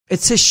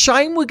It's a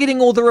shame we're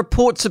getting all the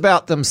reports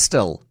about them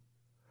still.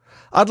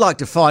 I'd like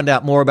to find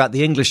out more about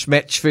the English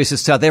match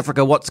versus South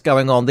Africa, what's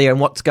going on there and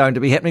what's going to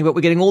be happening. But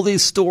we're getting all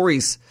these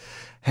stories,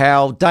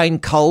 how Dane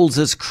Coles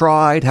has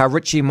cried, how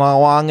Richie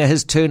Mo'unga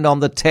has turned on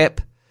the tap,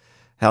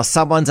 how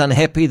someone's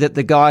unhappy that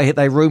the guy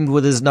they roomed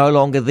with is no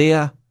longer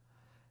there.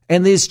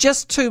 And there's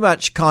just too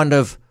much kind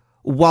of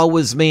woe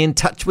is me, in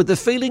touch with the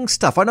feeling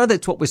stuff. I know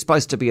that's what we're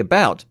supposed to be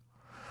about.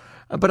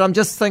 But I'm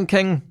just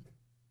thinking,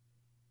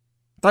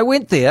 they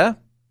went there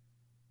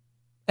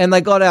and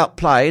they got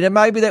outplayed, and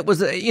maybe that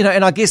was,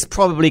 and I guess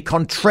probably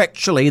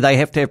contractually they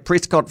have to have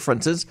press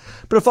conferences.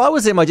 But if I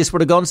was them, I just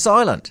would have gone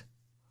silent.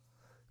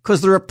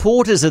 Because the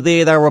reporters are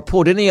there, they'll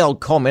report any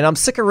old comment. I'm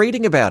sick of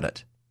reading about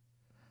it.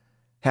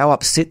 How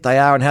upset they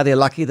are and how they're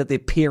lucky that their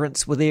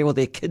parents were there or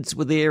their kids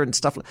were there and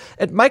stuff.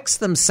 It makes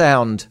them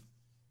sound,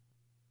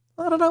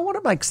 I don't know what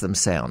it makes them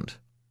sound.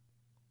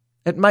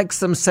 It makes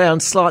them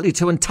sound slightly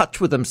too in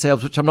touch with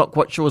themselves, which I'm not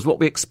quite sure is what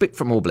we expect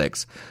from All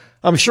Blacks.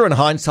 I'm sure in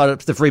hindsight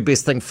it's the very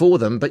best thing for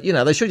them, but,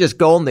 they should have just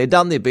gone there,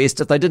 done their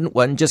best. If they didn't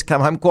win, just come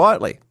home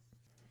quietly.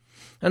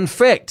 In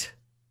fact,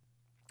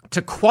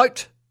 to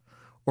quote,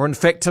 or in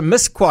fact to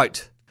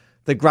misquote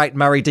the great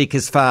Murray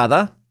Deeker's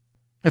father,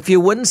 if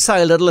you win,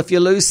 say little. If you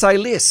lose, say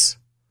less.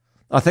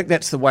 I think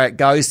that's the way it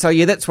goes. So,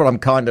 yeah, that's what I'm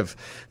kind of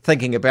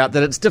thinking about,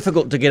 that it's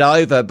difficult to get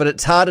over, but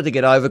it's harder to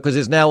get over because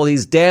there's now all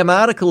these damn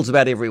articles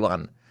about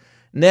everyone.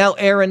 Now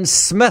Aaron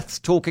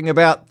Smith talking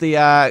about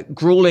the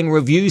grueling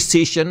review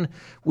session.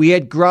 We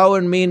had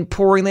grown men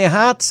pouring their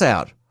hearts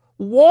out.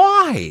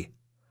 Why?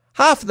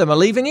 Half of them are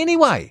leaving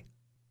anyway.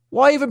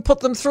 Why even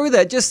put them through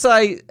that? Just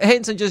say,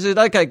 Hansen just said,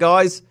 okay,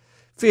 guys,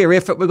 fair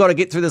effort. We've got to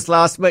get through this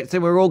last match.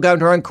 Then we're all going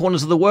to our own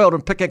corners of the world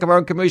and pick up our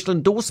own commercial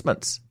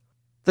endorsements.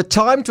 The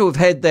time to have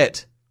had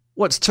that,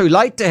 it's too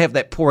late to have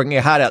that pouring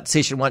your heart out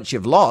session once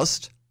you've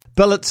lost.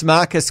 Billets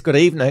Marcus, good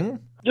evening.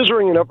 Just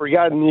ringing up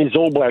regarding these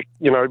All Black,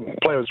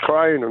 players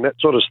crying and that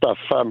sort of stuff.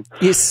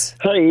 Yes.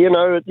 Hey, at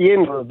the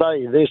end of the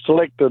day, they're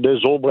selected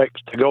as All Blacks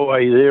to go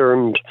away there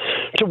and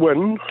to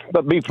win,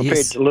 but be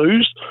prepared to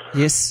lose.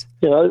 Yes.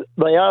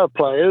 They are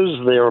players.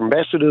 They're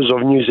ambassadors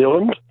of New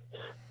Zealand.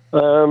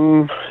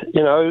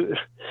 The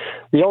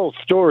old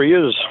story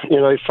is,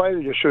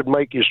 failure should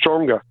make you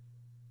stronger.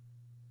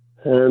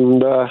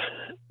 And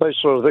those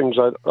sort of things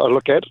I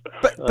look at.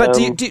 But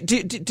do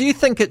you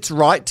think it's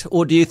right,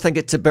 or do you think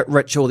it's a bit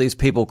rich, all these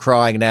people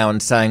crying now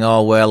and saying,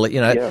 oh, well,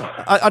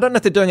 Yeah. I don't know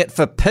if they're doing it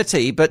for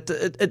pity, but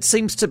it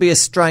seems to be a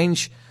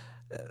strange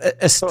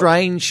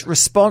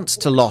response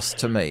to loss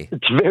to me.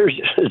 It's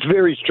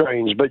very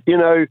strange. But,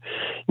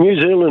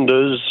 New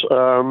Zealanders,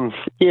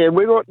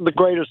 we're not the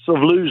greatest of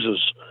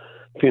losers,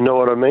 if you know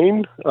what I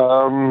mean.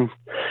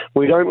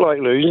 We don't like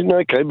losing,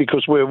 okay,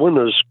 because we're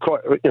winners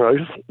quite,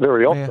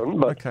 very often.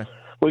 But okay.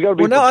 We got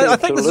to be I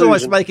think this is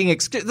almost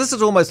this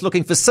is almost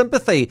looking for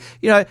sympathy.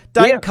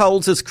 Dane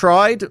Coles has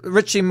cried,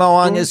 Richie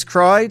Mo'unga has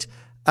cried.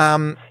 At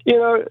the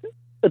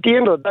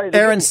end of the day,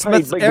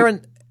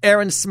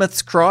 Aaron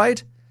Smith's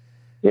cried.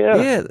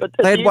 Yeah. But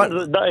at the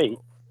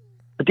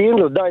end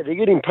of the day, they're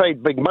getting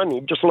paid big money,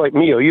 just like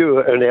me or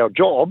you in our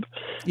job.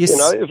 Yes.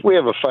 If we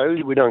have a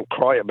failure, we don't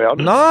cry about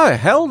it. No,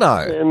 hell no.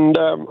 And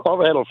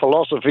I've had a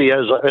philosophy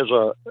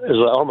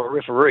I'm a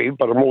referee,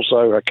 but I'm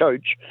also a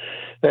coach.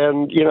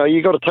 And,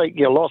 you got to take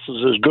your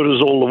losses as good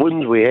as all the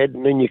wins we had,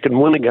 and then you can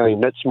win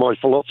again. That's my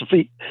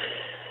philosophy.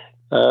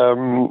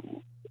 And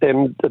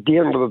at the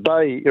end of the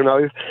day,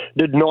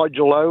 did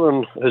Nigel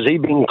Owen, has he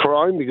been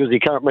crying because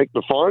he can't make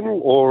the final?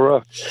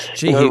 Or,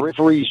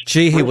 referees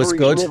he was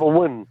good. Never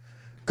win.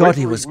 God,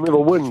 he was never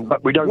win,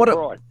 but we don't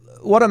cry.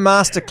 What a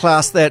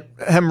masterclass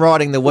him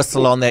riding the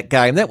whistle on that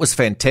game. That was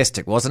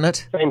fantastic, wasn't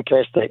it?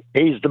 Fantastic.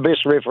 He's the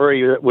best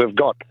referee that we've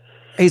got.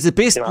 He's the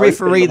best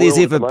referee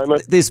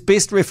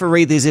best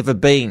referee there's ever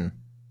been.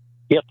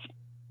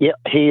 Yep,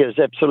 he is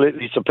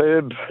absolutely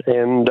superb,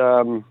 and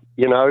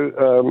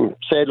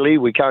sadly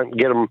we can't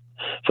get him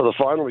for the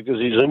final because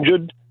he's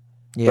injured.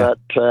 Yeah.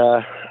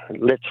 But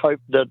let's hope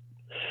that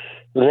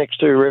the next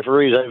two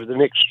referees over the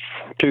next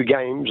two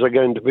games are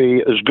going to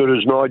be as good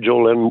as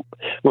Nigel, and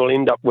we'll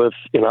end up with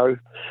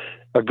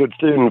a good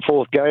third and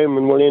fourth game,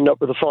 and we'll end up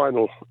with a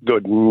final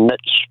good. And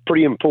that's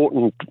pretty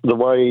important, the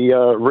way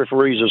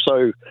referees are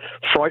so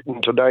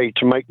frightened today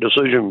to make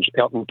decisions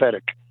out in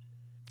paddock.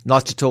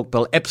 Nice to talk,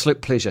 Bill.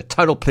 Absolute pleasure.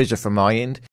 Total pleasure from my end.